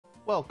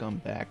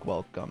welcome back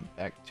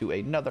to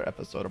another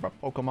episode of our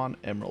Pokemon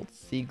Emerald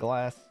Sea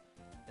Glass.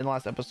 In the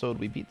last episode,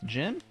 we beat the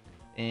gym,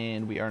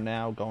 and we are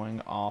now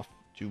going off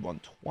to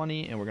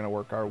 120, and we're going to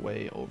work our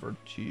way over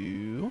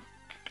to...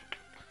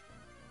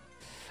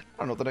 I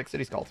don't know what the next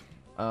city's called.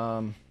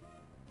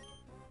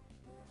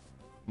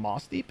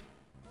 Moss Deep?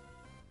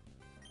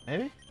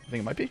 Maybe? I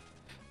think it might be.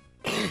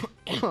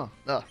 Still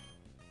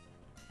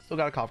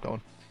got a cough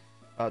going.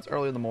 It's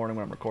early in the morning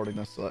when I'm recording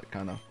this, so that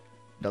kind of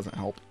doesn't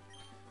help.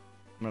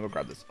 I'm gonna go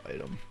grab this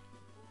item,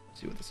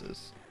 see what this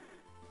is,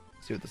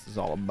 see what this is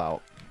all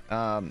about.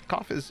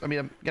 Cough is, I mean,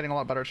 I'm getting a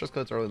lot better. It's just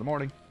because it's early in the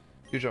morning.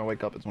 Usually when I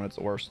wake up, it's when it's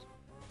the worst.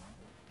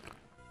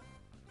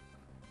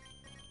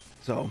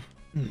 So,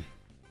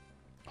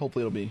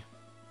 hopefully it'll be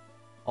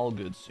all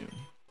good soon.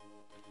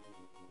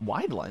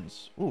 Wide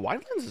lens. Ooh,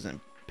 wide lens isn't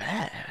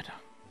bad.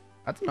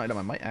 That's an item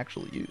I might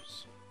actually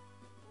use.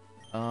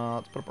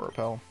 Let's put a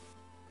repel.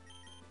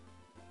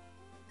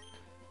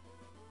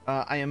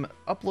 I am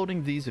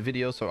uploading these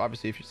videos, so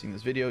obviously if you're seeing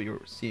this video,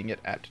 you're seeing it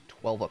at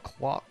 12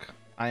 o'clock.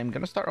 I am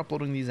going to start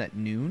uploading these at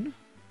noon.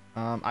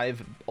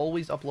 I've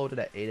always uploaded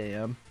at 8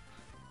 a.m.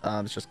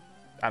 It's just,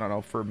 I don't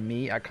know, for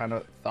me, I kind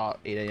of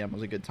thought 8 a.m.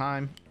 was a good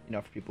time, you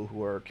know, for people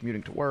who are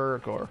commuting to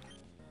work or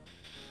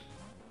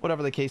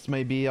whatever the case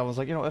may be. I was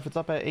like, you know, if it's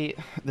up at 8,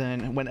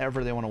 then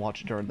whenever they want to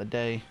watch it during the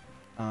day,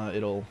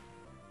 it'll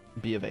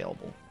be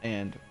available.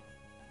 And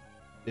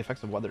the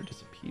effects of weather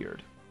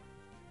disappeared.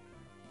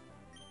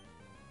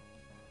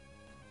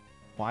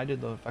 Why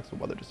did the effects of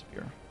weather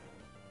disappear?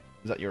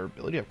 Is that your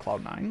ability of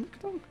Cloud 9?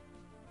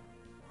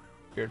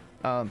 Weird.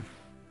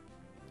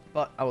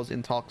 But I was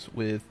in talks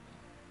with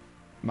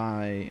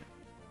my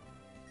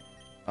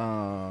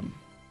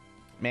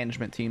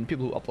management team,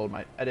 people who upload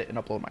my edit and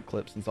upload my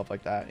clips and stuff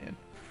like that, and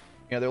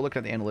you know, they were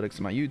looking at the analytics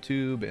of my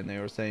YouTube, and they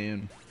were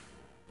saying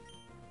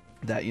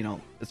that, you know,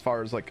 as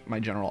far as like my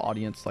general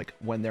audience, like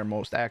when they're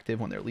most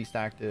active, when they're least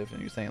active, and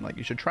you're saying like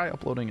you should try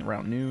uploading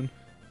around noon.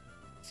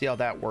 See how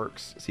that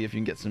works, see if you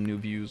can get some new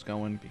views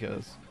going,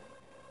 because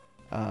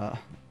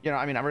you know,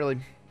 I mean,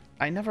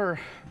 I never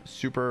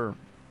super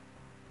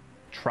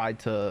tried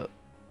to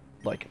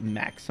like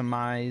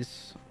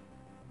maximize.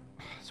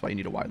 That's why you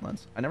need a wide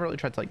lens. I never really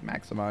tried to like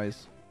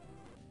maximize,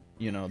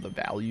 you know, the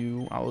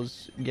value I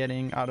was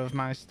getting out of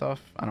my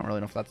stuff. I don't really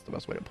know if that's the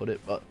best way to put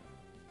it, but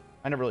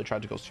I never really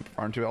tried to go super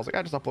far into it. I was like,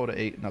 I just upload at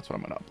 8 and that's what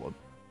I'm gonna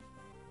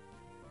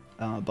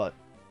upload. But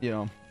you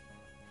know,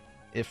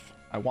 if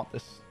I want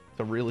this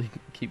to really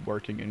keep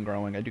working and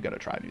growing, I do gotta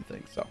try new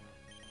things. So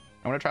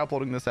I'm gonna try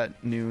uploading this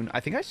at noon.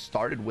 I think I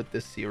started with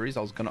this series, I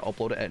was gonna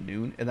upload it at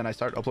noon, and then I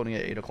started uploading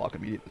at 8 o'clock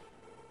immediately.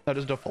 I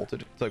just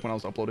defaulted. It's like when I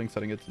was uploading,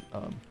 setting it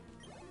to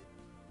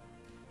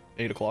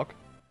 8 o'clock.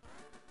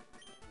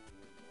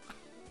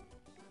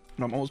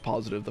 And I'm almost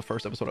positive the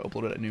first episode I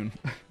uploaded at noon.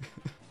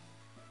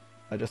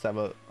 I'm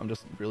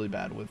just really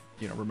bad with,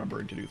 you know,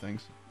 remembering to do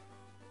things.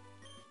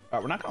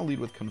 Alright, we're not gonna lead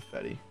with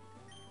confetti,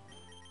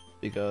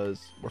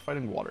 because we're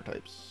fighting water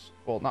types.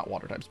 Well, not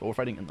water types, but we're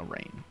fighting in the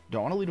rain. Do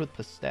I want to lead with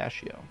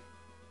pistachio?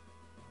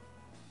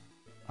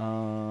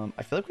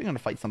 I feel like we're going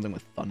to fight something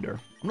with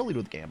thunder. I'm going to lead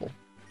with gamble.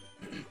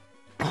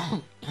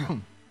 I'm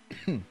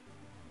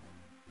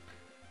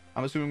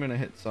assuming I'm going to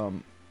hit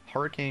some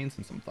hurricanes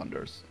and some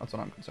thunders. That's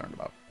what I'm concerned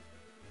about.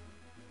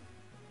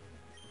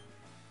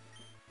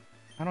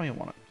 I don't even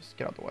want to. Just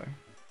get out the way.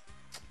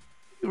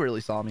 You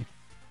really saw me.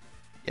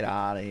 Get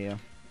out of here.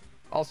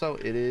 Also,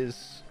 it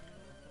is...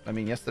 I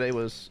mean, yesterday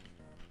was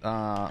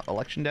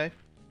election day.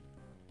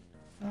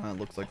 It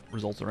looks like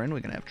results are in. We're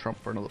gonna have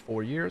Trump for another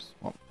 4 years.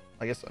 Well,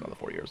 I guess another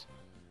 4 years.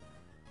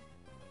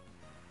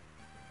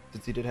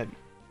 Since he did have...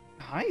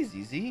 Hi,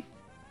 ZZ.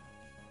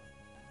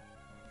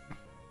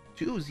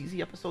 2 ZZ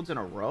episodes in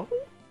a row?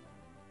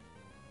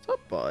 What's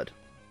up, bud?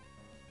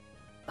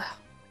 Oh,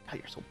 God,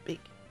 you're so big.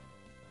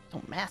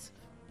 So massive.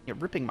 You're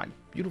ripping my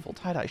beautiful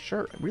tie-dye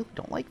shirt. I really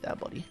don't like that,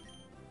 buddy.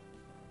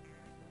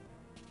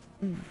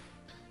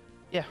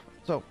 Yeah,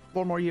 so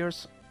 4 more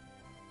years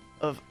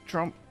of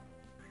Trump.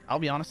 I'll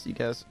be honest, you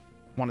guys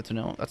wanted to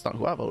know, that's not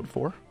who I voted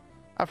for.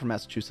 I'm from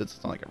Massachusetts.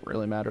 It's not like it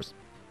really matters.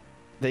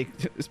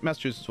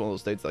 Massachusetts is one of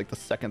those states, like the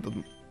second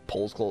the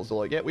polls close, they're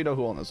like, yeah, we know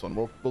who won this one.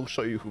 We'll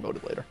show you who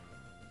voted later.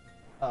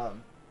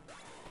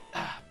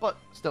 But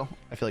still,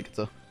 I feel like it's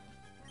a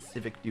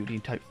civic duty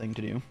type thing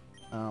to do.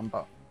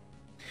 But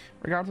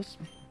regardless,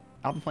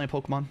 I'll be playing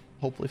Pokemon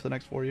hopefully for the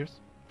next 4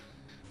 years.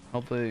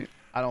 Hopefully,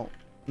 I'm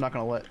not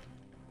gonna let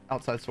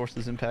outside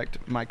sources impact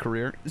my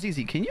career.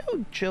 ZZ, can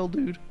you chill,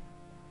 dude?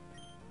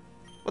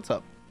 What's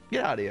up?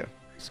 Get out of here.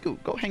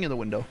 Scoot, go hang in the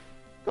window.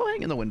 Go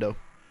hang in the window.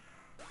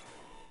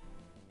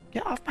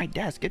 Get off my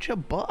desk. Get your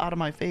butt out of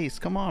my face.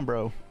 Come on,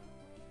 bro.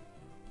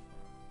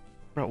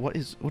 Bro, what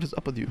is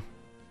up with you?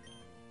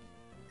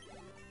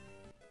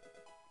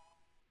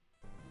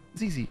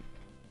 ZZ.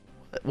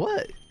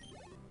 What?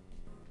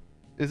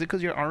 Is it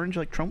because you're orange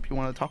like Trump? You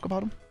want to talk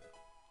about him?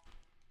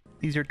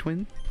 He's your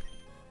twin?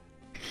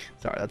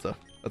 Sorry, that's a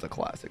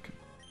classic.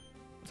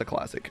 It's a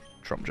classic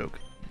Trump joke.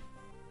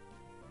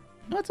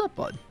 What's up,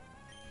 bud?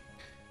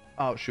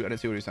 Oh shoot, I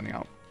didn't see what he's sending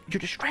out. You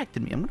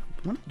distracted me. I'm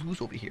gonna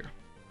lose over here.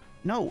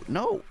 No,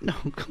 no, no,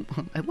 come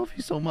on. I love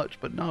you so much,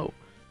 but no.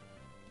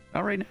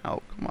 Not right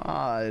now. Come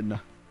on.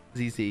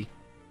 ZZ.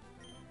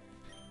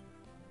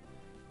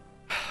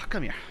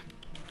 Come here.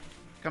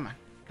 Come on.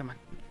 Come on.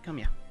 Come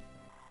here.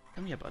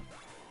 Come here, bud.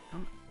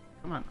 Come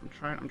on. I'm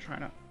trying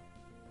to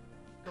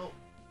go.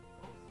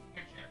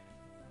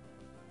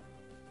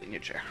 Sit in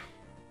your chair.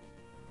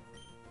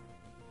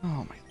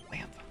 Oh my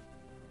lantha.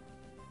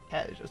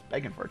 Cat is just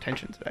begging for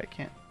attention today. I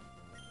can't.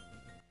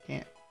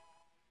 Is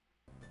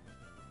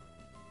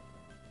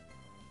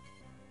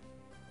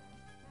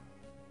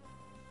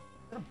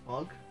that a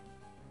bug?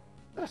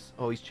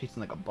 Oh, he's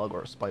chasing like a bug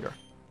or a spider.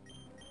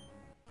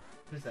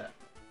 What is that?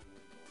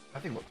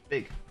 That thing looks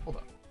big. Hold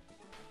on.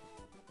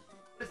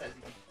 What is that?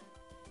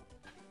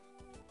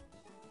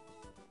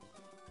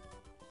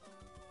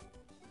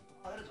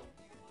 Oh, that is a...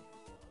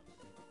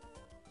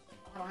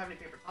 I don't have any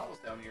paper towels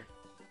down here.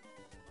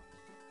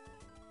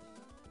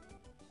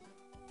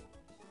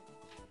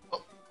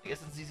 Well, I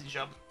guess it's ZZ's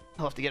job.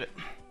 I'll have to get it.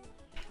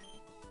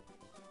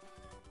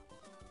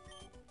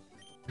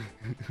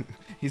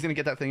 He's gonna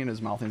get that thing in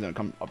his mouth and he's gonna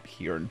come up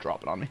here and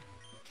drop it on me.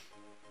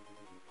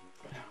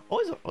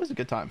 Always a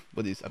good time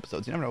with these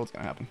episodes. You never know what's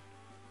gonna happen.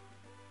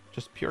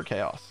 Just pure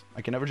chaos.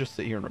 I can never just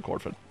sit here and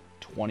record for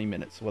 20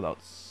 minutes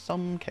without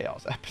some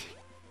chaos happening.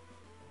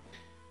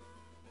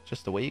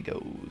 Just the way it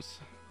goes.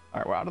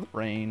 Alright, we're out of the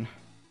rain.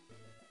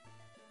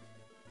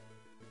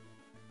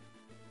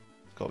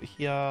 Let's go over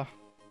here.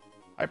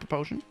 Hyper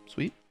potion.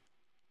 Sweet.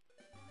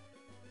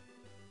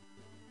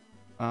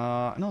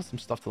 I know some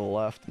stuff to the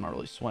left. I'm not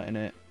really sweating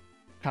it.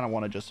 Kind of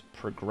want to just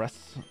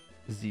progress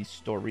the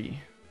story.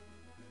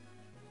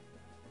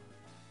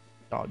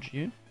 Dodge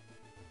you.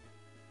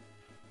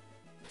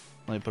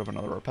 Let me put up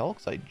another repel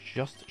because I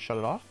just shut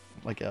it off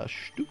like a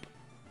stoop.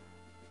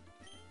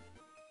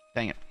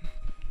 Dang it.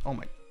 Oh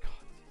my god.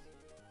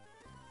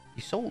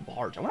 He's so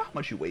large. I wonder how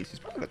much he weighs. He's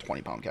probably like a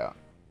 20-pound cat.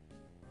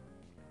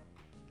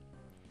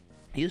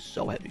 He is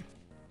so heavy.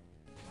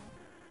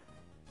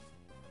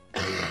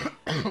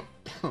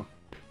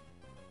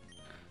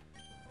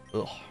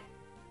 Ugh.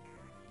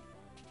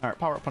 Alright,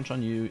 power up punch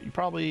on you. You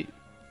probably... I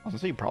was gonna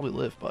say you probably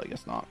live, but I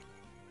guess not.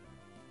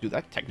 Dude,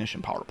 that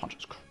technician power punch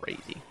is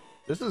crazy.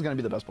 This is gonna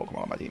be the best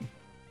Pokemon on my team.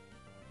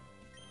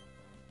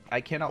 I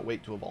cannot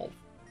wait to evolve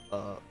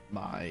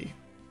my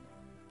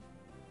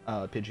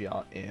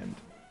Pidgeot and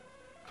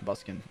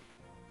Kabuskin.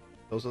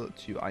 Those are the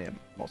two I am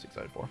most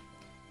excited for.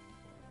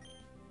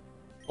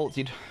 Bullet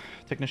Seed.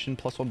 Technician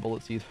 +1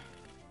 Bullet Seed.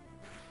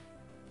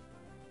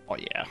 Oh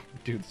yeah.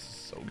 Dude, this is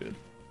so good.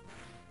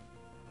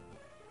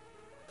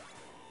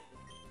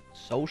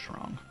 So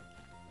strong.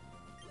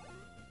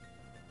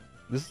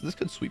 This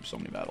could sweep so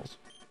many battles.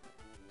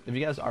 If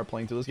you guys are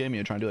playing through this game and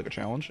you're trying to do like a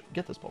challenge,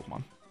 get this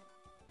Pokemon.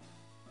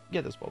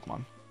 Get this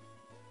Pokemon.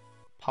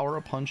 Power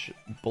Up Punch,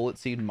 Bullet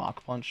Seed,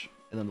 Mach Punch,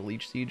 and then the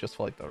Leech Seed just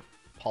for like the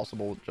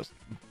possible just,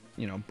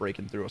 you know,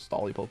 breaking through a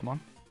stally Pokemon.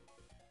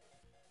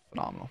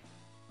 Phenomenal.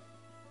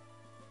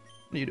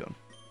 What are you doing?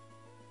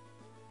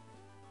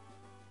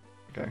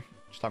 Okay,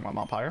 just talking about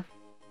Mount Pyre.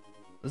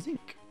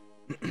 Zinc.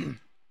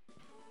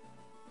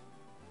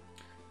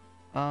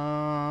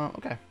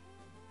 Okay.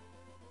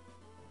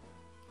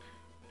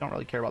 Don't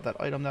really care about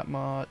that item that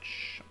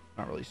much.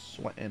 Not really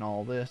sweating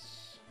all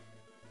this.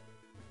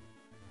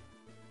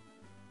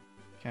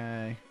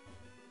 Okay.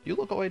 Do you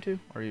look away too?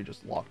 Or are you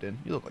just locked in?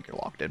 You look like you're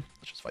locked in.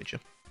 Let's just fight you.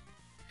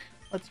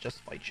 Let's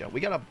just fight you. We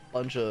got a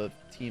bunch of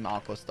Team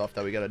Aqua stuff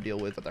that we gotta deal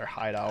with at their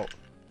hideout.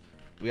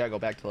 We gotta go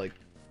back to like...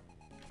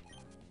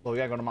 Well, we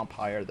gotta go to Mount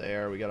Pyre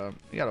there. We got a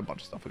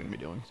bunch of stuff we're gonna be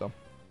doing, so...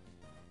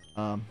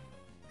 let's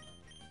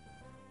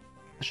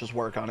just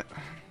work on it.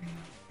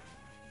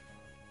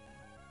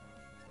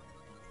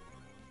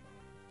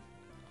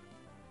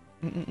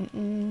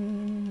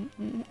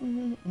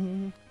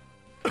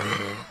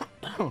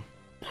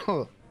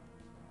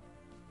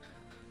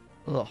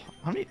 Ugh,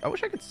 how many? I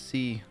wish I could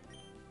see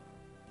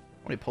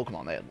how many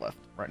Pokemon they had left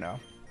right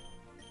now.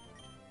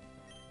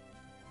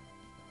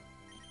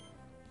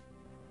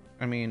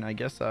 I mean, I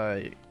guess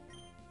I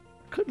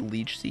could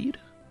Leech Seed.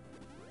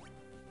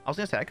 I was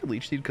gonna say I could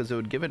Leech Seed because it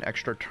would give an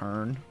extra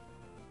turn.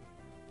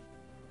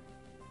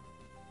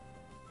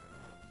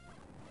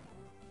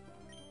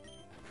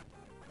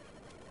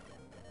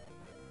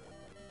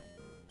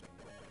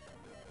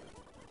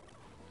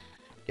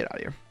 Get out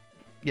of here.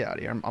 Get out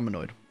of here. I'm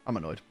annoyed. I'm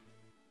annoyed.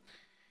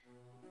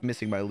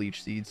 Missing my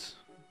Leech Seeds.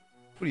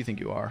 Who do you think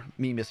you are?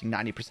 Me missing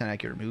 90%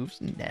 accurate moves?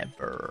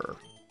 Never.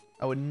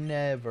 I would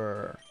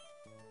never.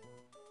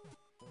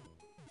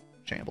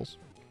 Shambles.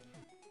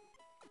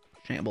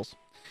 Shambles.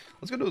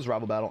 Let's go do this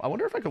rival battle. I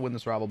wonder if I could win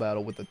this rival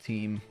battle with the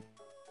team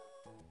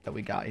that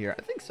we got here.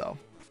 I think so.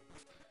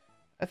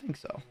 I think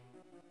so.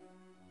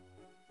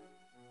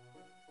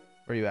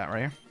 Where are you at?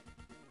 Right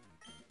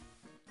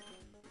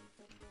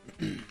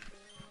here?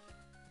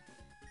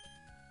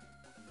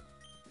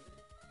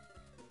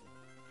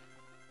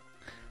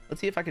 Let's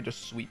see if I could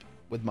just sweep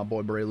with my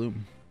boy Breloom.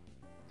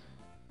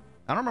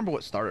 I don't remember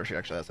what starter she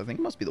actually has. I think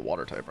it must be the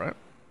water type, right?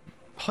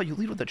 Oh, you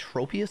lead with the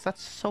Tropius?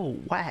 That's so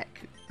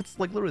whack. It's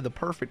like literally the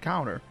perfect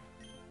counter.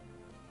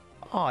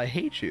 Oh, I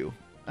hate you.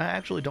 I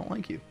actually don't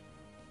like you.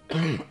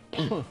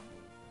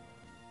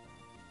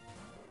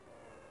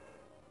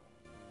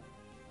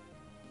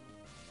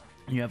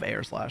 You have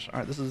air slash. All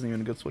right, this isn't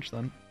even a good switch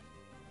then.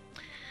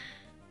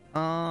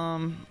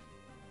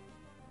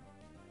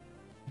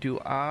 Do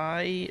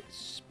I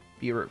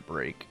spirit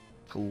break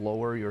to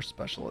lower your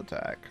special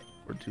attack,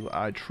 or do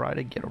I try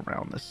to get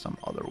around this some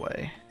other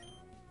way?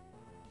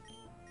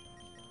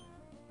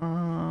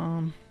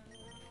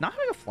 Not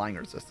having a flying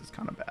resist is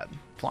kind of bad.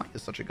 Flying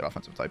is such a good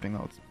offensive typing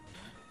though. It's,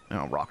 you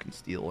know, rock and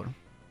steel are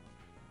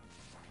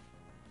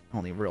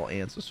only real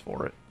answers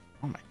for it.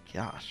 Oh my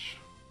gosh.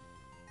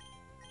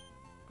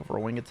 Go for a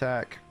wing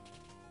attack.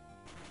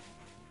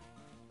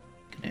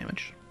 Good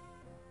damage.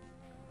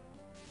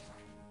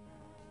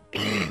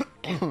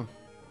 Go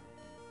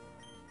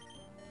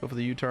for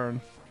the U-turn.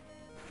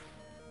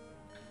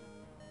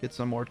 Get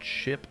some more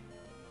chip.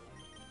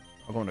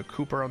 I'll go into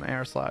Cooper on the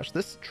air slash.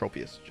 This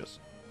Tropius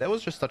that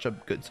was just such a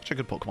good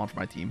Pokemon for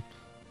my team.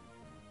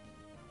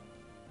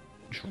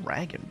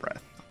 Dragon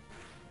Breath.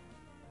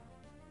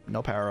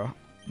 No para.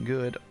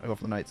 Good. I go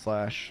for the Night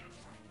Slash.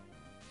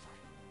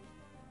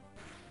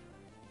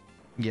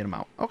 Get him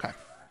out. Okay.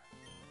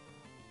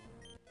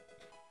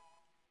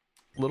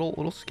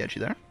 Little sketchy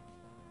there.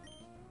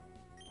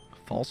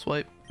 False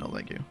Swipe. No,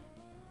 thank you.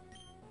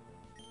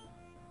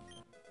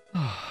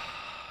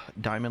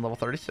 Diamond level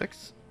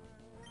 36.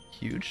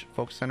 Huge.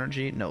 Focus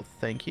Energy. No,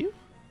 thank you.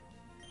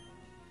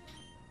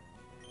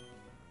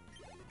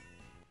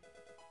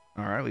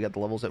 Alright, we got the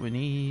levels that we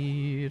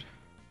need.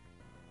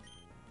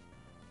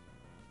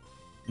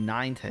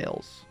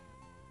 Ninetales.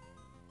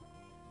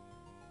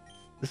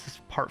 This is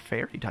part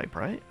fairy type,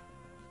 right?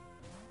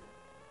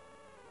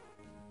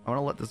 I want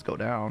to let this go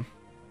down.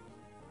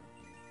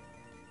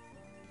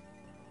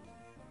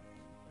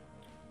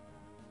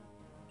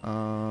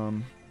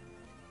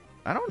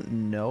 I don't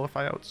know if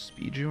I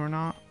outspeed you or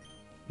not.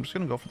 I'm just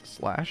gonna go for the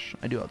slash.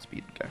 I do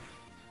outspeed. Okay.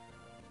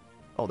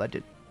 Oh, that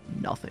did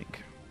nothing.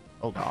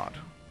 Oh god.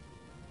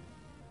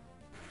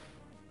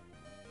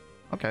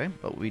 Okay,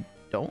 but we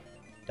don't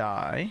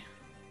die.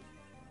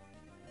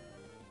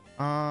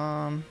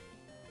 I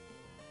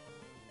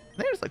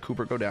think I just let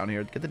Cooper go down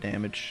here to get the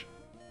damage.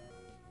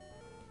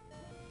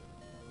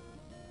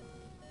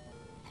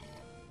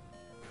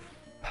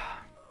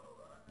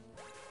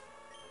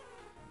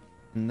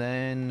 And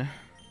then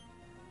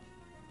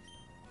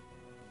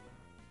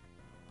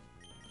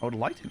I would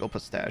like to go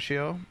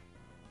Pistachio.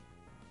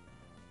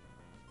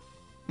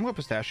 I'm going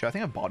Pistachio. I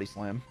think I have Body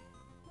Slam.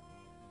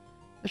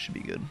 This should be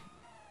good.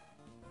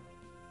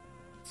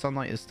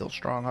 Sunlight is still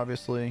strong,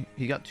 obviously.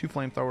 He got 2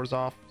 flamethrowers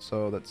off,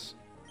 so that's,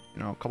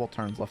 you know, a couple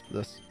turns left of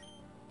this.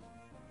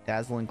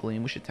 Dazzling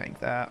Gleam, we should tank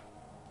that.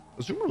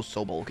 Azumarill is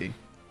so bulky.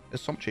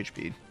 There's so much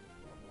HP.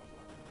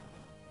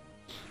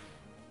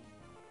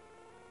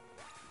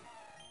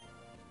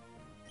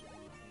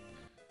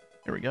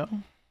 Here we go.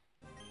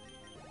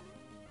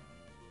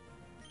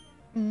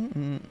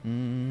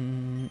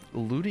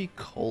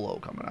 Ludicolo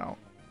coming out.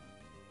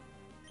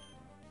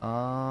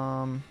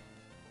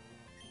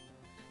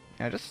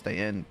 Yeah, just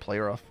stay in, play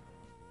rough.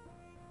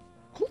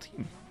 Cool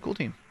team. Cool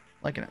team.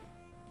 Liking it.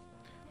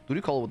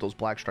 Ludicolo with those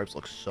black stripes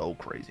looks so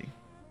crazy.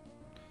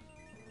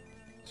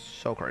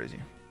 So crazy.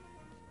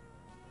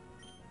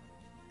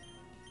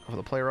 Go for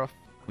the play rough.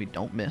 We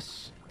don't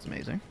miss. It's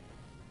amazing.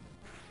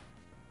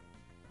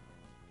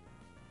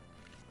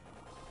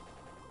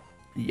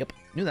 Yep.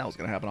 Knew that was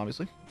going to happen,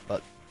 obviously.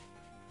 But...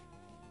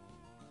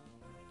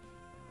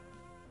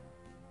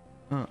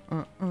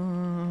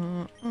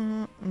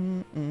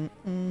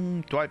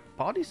 Do I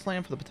body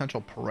slam for the potential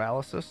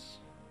paralysis?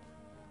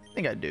 I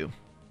think I do.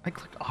 I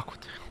clicked Aqua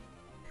Tail.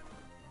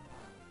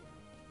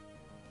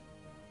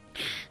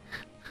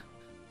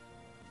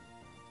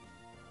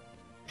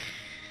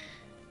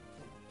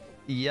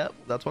 Yep,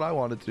 that's what I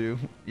wanted to.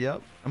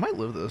 Yep. I might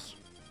live this.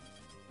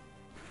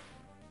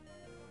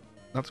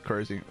 That's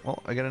crazy.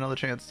 Well, I get another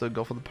chance to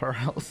go for the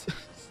paralysis.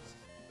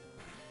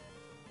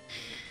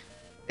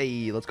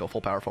 Hey, let's go.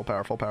 Full power, full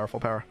power, full power, full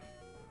power.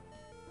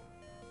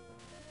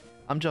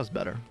 I'm just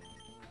better.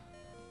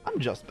 I'm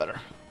just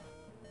better.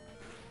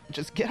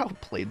 Just get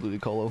outplayed,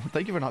 Ludicolo.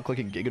 Thank you for not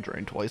clicking Giga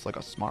Drain twice like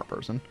a smart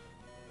person.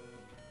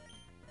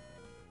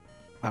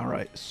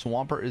 Alright,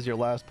 Swampert is your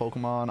last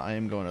Pokemon. I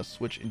am going to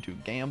switch into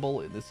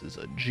Gamble. This is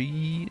a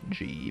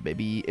GG,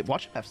 baby.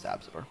 Watch him have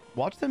Sap Zipper.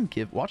 Watch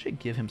it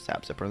give him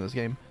Sap Zipper in this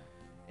game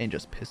and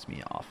just piss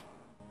me off.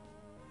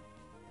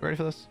 You ready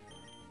for this?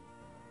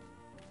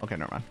 Okay,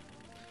 never mind.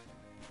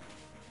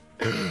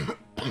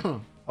 I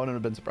wouldn't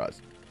have been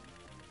surprised.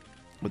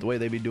 With the way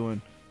they be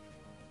doing,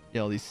 you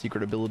know, these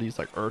secret abilities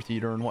like Earth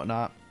Eater and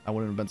whatnot, I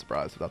wouldn't have been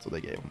surprised if that's what they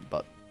gave him.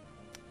 But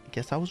I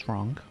guess I was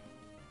wrong.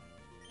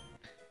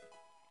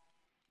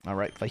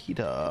 Alright,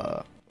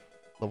 Fajita.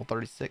 Level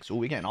 36. Ooh,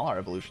 we getting all our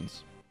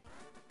evolutions.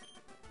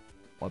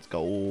 Let's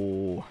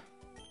go.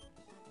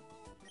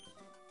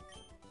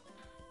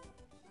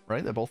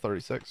 Right, they're both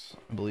 36,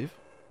 I believe.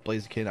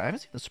 Blaziken. I haven't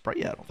seen the sprite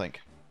yet, I don't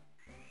think.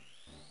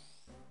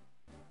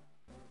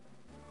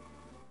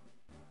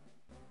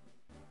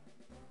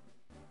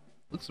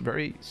 looks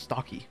very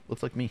stocky.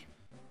 Looks like me.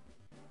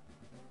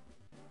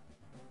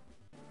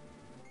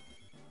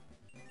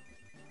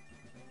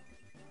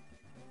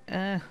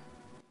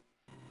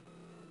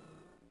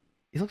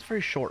 He looks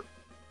very short.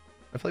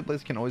 I feel like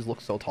Blaziken always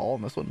looks so tall,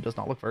 and this one does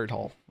not look very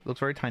tall. It looks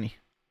very tiny.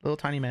 Little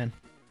tiny man.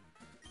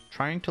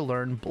 Trying to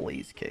learn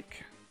Blaze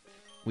Kick.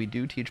 We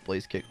do teach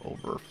Blaze Kick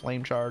over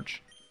Flame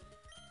Charge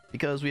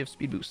because we have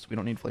Speed Boost. We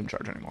don't need Flame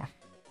Charge anymore.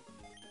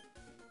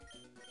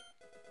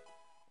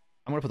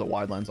 I'm gonna put the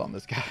wide lens on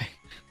this guy.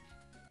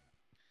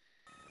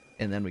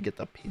 And then we get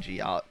the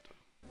Pidgeot.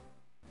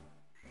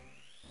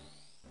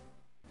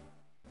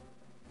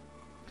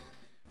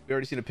 We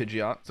already seen a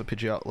Pidgeot, so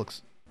Pidgeot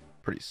looks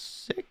pretty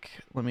sick.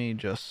 Let me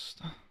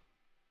just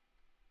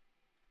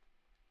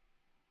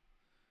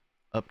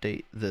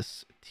update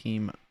this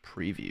team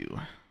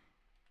preview.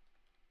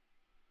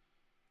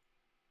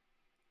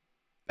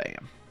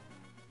 Bam.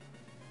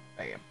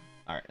 Bam.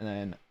 Alright, and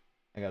then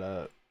I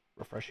gotta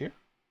refresh here.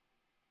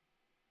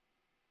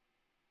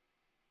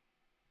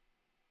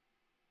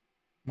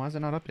 Why is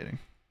it not updating?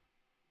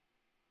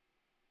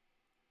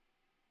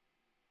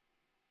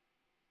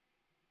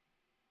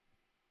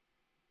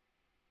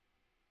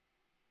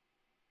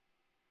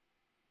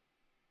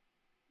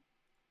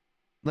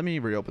 Let me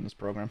reopen this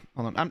program.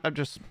 Hold on. I'm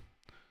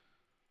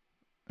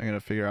gonna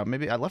figure out.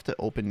 Maybe I left it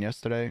open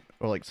yesterday,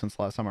 or like since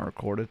last time I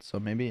recorded. So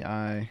maybe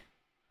I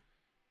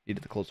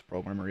needed to close the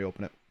program and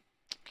reopen it.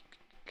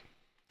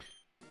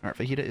 All right,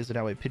 Fajita is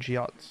now a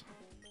Pidgeot.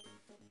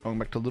 Going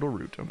back to Little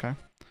Root. Okay.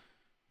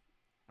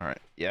 All right.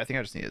 Yeah, I think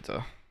I just needed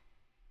to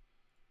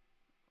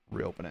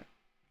reopen it.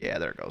 Yeah,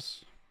 there it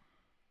goes.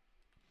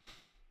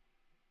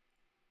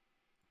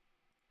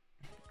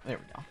 There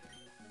we go.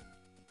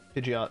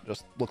 Pidgeot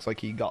just looks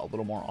like he got a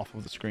little more off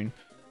of the screen.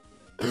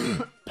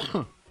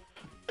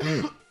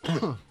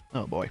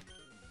 Oh boy.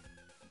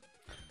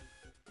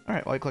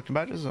 Alright, while you're collecting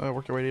badges,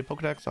 work your way to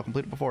Pokedex. I'll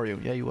complete it before you.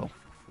 Yeah, you will.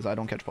 Because I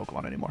don't catch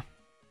Pokemon anymore.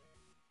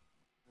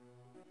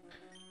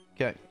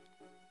 Okay.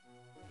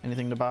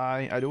 Anything to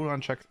buy? I do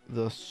want to check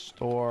the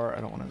store.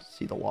 I don't want to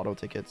see the lotto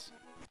tickets.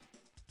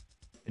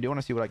 I do want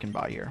to see what I can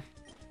buy here.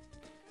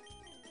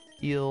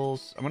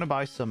 Heals. I'm going to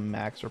buy some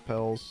Max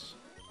Repels.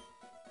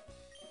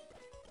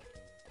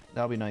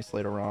 That'll be nice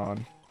later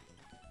on.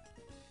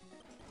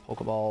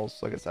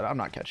 Pokeballs. Like I said, I'm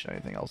not catching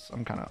anything else.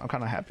 I'm kind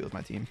of happy with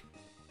my team.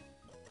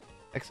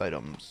 X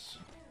items.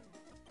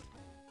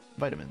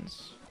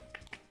 Vitamins.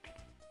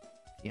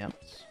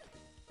 EMs.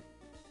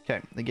 Okay.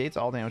 Negates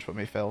all damage but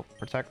may fail.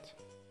 Protect.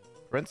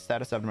 Prevents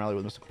status abnormality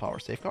with mystical power.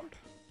 Safeguard.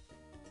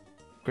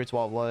 Creates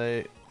wall of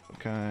light.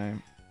 Okay.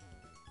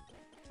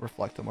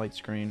 Reflect and light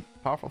screen.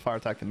 Powerful fire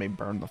attack that may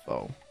burn the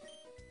foe.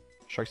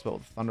 Strike spell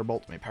with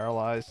Thunderbolt may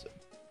paralyze.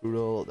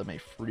 Brutal that may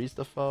freeze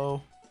the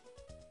foe.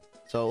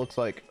 So it looks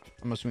like,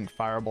 I'm assuming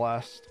Fire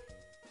Blast.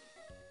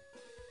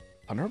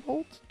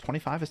 Thunderbolt?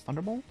 25 is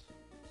Thunderbolt?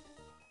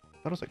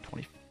 I thought it was like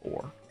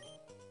 24.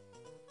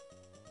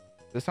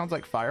 This sounds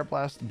like Fire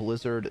Blast,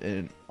 Blizzard,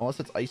 and unless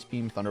it's Ice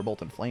Beam,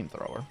 Thunderbolt, and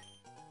Flamethrower.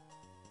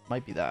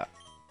 Might be that.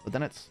 But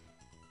then it's...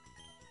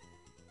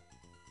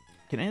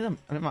 Can any of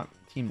my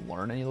team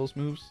learn any of those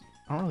moves?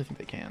 I don't really think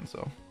they can,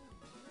 so...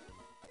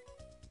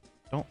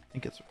 I don't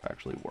think it's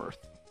actually worth.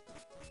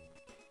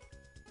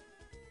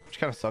 Which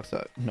kind of sucks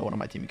that no one on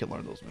my team can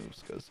learn those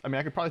moves, because I mean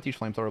I could probably teach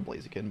Flamethrower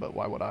Blaziken, but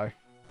why would I?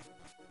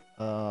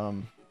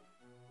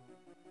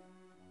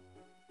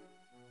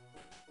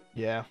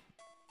 Yeah,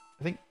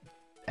 I think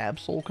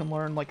Absol can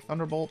learn like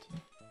Thunderbolt.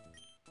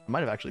 I might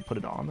have actually put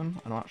it on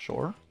them. I'm not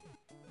sure,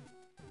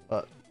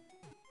 but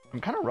I'm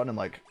kind of running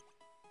like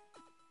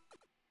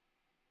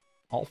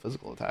all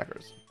physical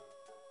attackers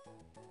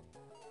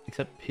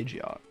except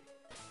Pidgeot.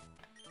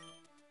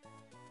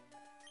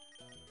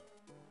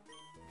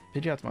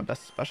 Pidgeot's my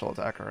best special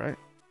attacker, right?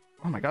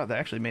 Oh my god, they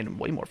actually made him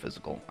way more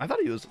physical. I thought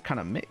he was kind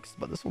of mixed,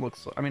 but this one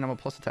looks... I mean, I'm a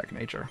plus attack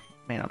nature.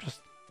 Man, I'm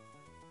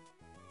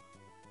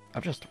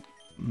just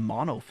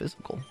mono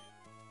physical.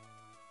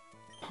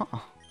 Huh.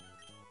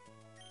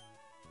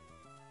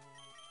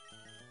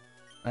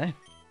 Hey.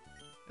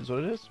 Is what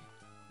it is.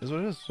 Is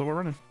what it is. So we're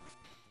running.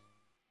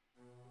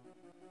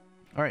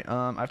 Alright,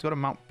 I have to go to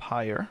Mount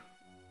Pyre.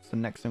 It's the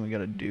next thing we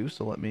gotta do,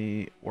 so let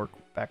me work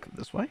back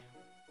this way.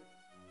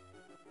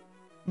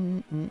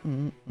 We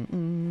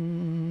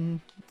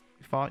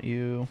fought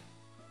you.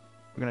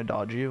 We're gonna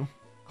dodge you.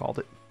 Called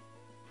it.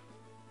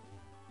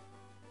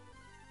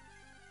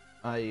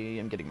 I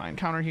am getting my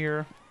encounter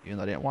here, even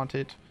though I didn't want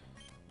it.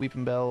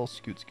 Weeping Bell,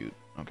 Scoot Scoot.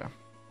 Okay.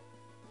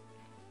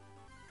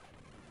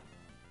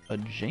 A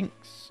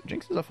Jinx.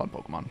 Jinx is a fun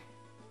Pokemon.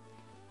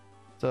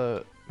 It's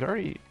a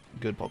very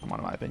good Pokemon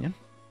in my opinion.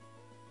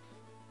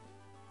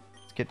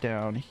 Let's get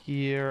down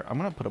here. I'm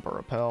gonna put up a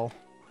Repel.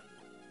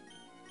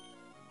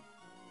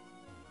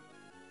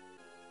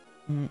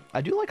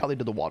 I do like how they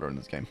did the water in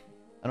this game.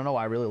 I don't know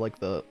why, I really like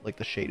the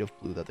shade of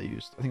blue that they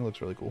used. I think it looks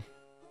really cool.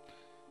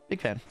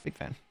 Big fan, big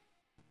fan.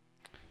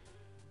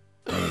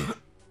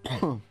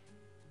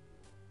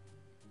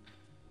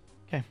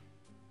 Okay,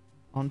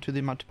 on to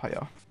the Mount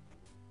Pyre.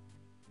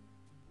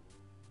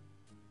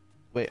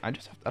 Wait, I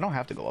don't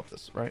have to go up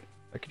this, right?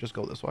 I could just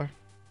go this way.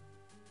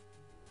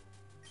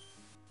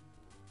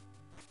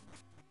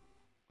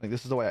 Like,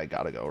 this is the way I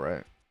gotta go,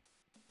 right?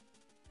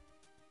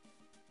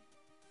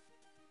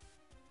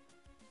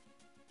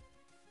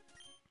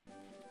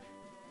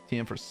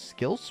 TM for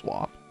skill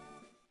swap.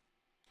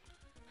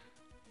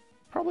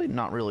 Probably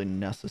not really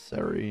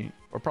necessary.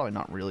 We're probably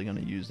not really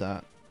gonna use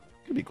that.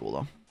 Could be cool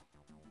though.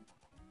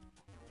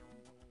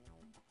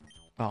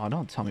 Oh,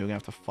 don't tell me we're gonna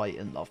have to fight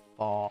in the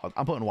fog.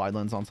 I'm putting wide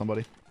lens on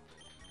somebody.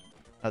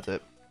 That's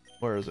it.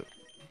 Where is it?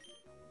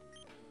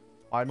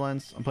 Wide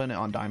lens. I'm putting it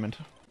on diamond.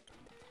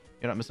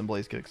 You're not missing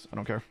blaze kicks. I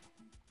don't care.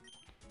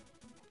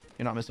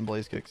 You're not missing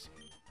blaze kicks.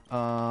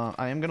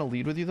 I am gonna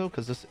lead with you though,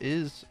 because this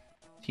is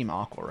Team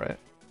Aqua, right?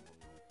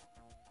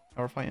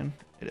 How we're fighting?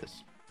 It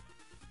is.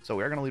 So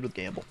we are gonna lead with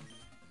Gamble.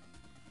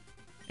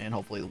 And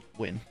hopefully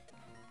win.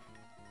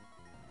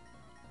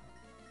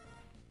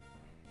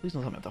 Please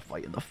don't tell me I have to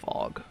fight in the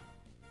fog.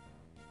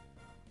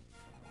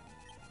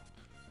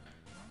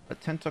 A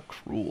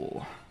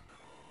Tentacruel.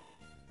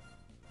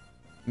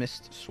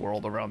 Mist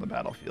swirled around the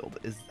battlefield.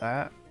 Is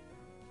that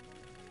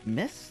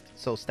mist?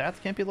 So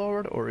stats can't be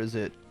lowered, or is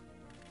it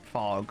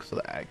fog so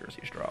the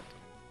accuracy's dropped?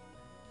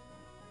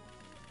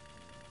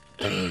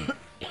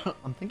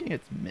 I'm thinking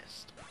it's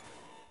mist.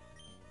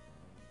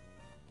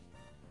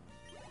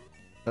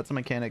 That's a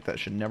mechanic that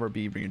should never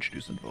be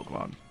reintroduced into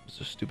Pokemon. It's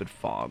just stupid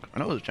fog. I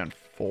know it was Gen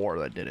 4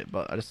 that did it,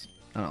 but I don't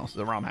know. It's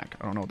a ROM hack.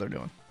 I don't know what they're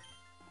doing.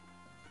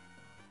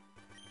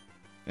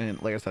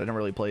 And like I said, I never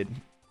really played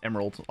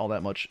Emerald all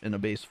that much in a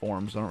base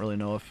form, so I don't really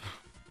know if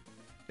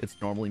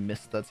it's normally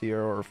mist that's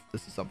here, or if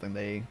this is something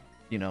they,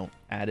 you know,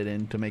 added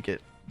in to make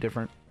it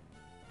different.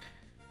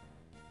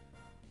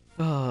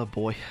 Oh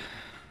boy.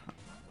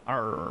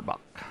 Arbok.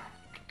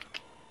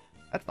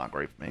 That's not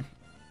great for me.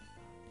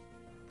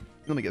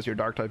 Let me guess, you're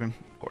dark typing?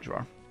 Of course you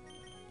are.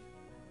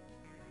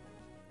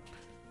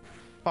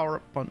 Power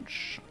up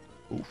punch.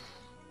 Oof.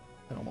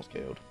 That almost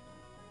KO'd.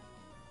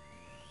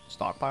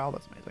 Stockpile?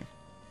 That's amazing.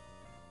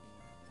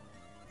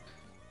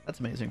 That's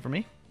amazing for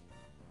me.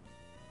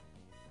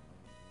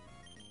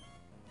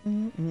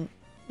 The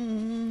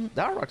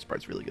Arbok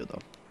sprite's really good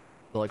though.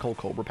 The like whole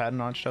Cobra pattern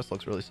on its chest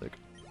looks really sick.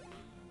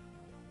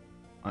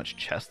 On its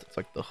chest, it's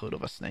like the hood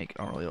of a snake.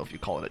 I don't really know if you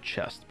call it a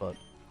chest, but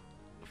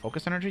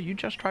focus energy? You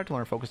just tried to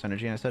learn focus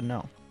energy and I said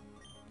no.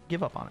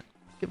 Give up on it.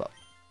 Give up.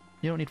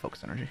 You don't need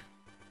focus energy.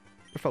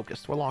 We're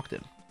focused. We're locked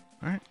in.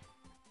 Alright?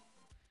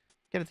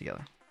 Get it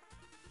together.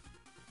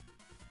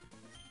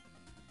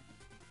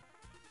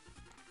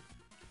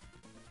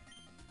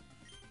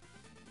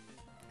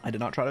 I did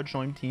not try to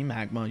join Team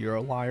Magma. You're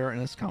a liar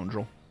and a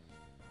scoundrel.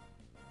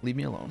 Leave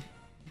me alone.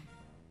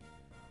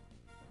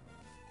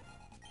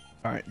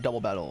 Alright, double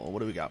battle. What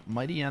do we got?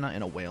 Mightyena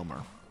and a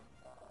Whalmer.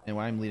 And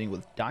I'm leading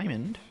with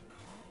Diamond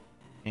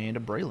and a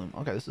Breloom.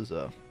 Okay, this is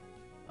a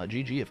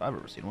GG if I've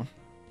ever seen one.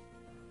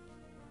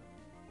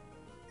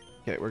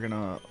 Okay, we're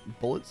gonna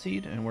Bullet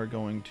Seed and we're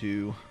going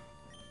to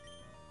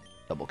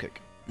double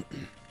kick.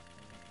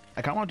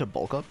 I kind of wanted to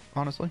bulk up,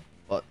 honestly,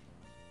 but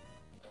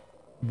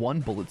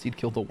one Bullet Seed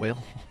killed a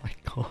whale. Oh my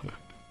god.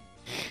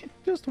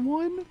 Just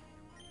one?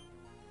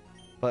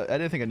 But I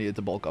didn't think I needed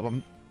to bulk up.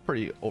 I'm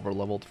pretty over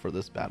leveled for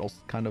this battle,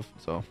 kind of,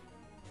 so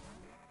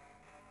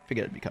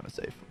figured it'd be kind of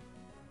safe.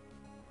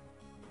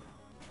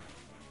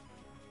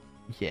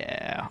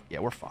 Yeah,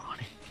 we're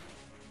fine.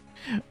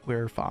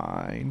 We're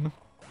fine.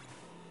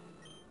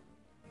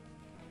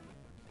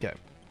 Okay.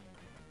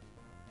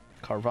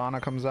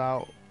 Carvana comes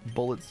out.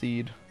 Bullet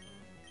Seed.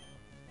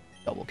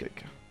 Double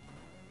kick.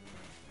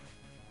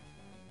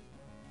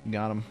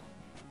 Got him.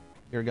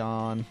 You're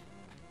gone.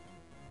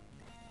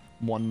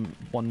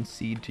 One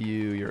seed to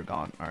you. You're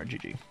gone. Alright,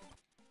 GG.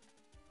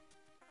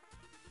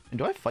 And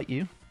do I fight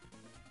you?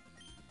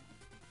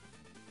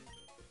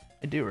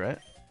 I do, right?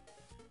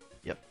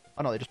 Yep.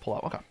 Oh no, they just pull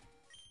out. Okay.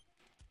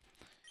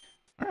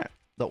 Alright.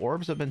 The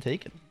orbs have been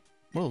taken.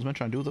 What was meant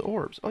trying to do with the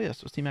orbs? Oh yes,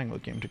 it was Team Magma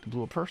came to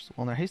blue up first.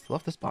 Well, in their haste, they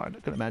left this behind. I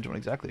couldn't imagine what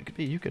exactly it could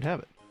be. You could have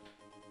it.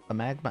 A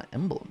magma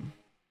emblem.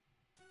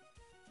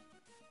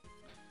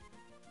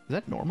 Is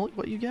that normally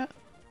what you get?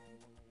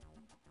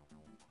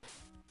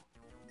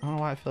 I don't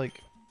know why I feel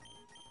like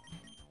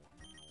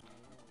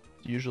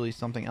it's usually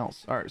something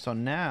else. Alright, so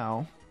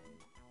now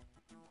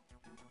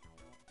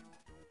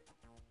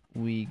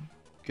we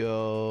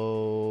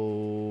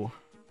go...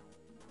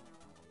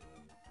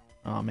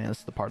 Oh man, this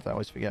is the part that I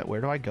always forget. Where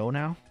do I go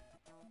now?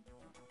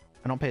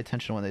 I don't pay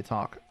attention when they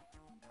talk.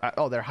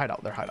 Oh, their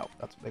hideout. Their hideout.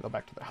 That's they go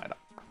back to their hideout.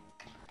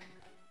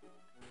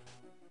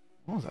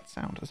 What was that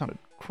sound? That sounded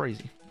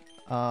crazy.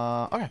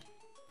 Okay.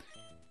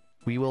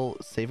 We will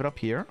save it up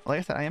here. Like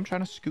I said, I am trying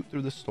to scoot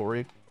through the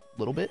story a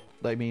little bit.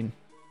 I mean,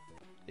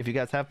 if you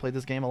guys have played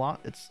this game a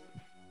lot,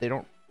 they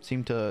don't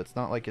seem to, it's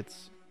not like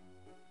it's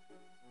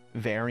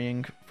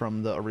varying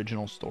from the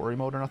original story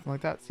mode or nothing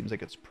like that. It seems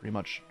like it's pretty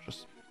much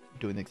just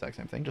doing the exact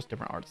same thing, just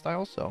different art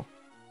styles. So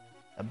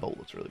that boat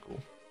looks really cool.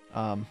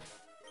 So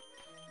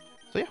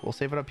yeah, we'll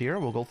save it up here.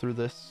 We'll go through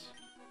this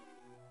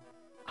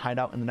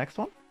hideout in the next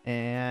one,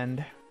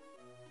 and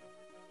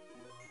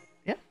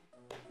yeah,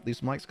 leave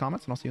some likes,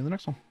 comments, and I'll see you in the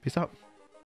next one. Peace out.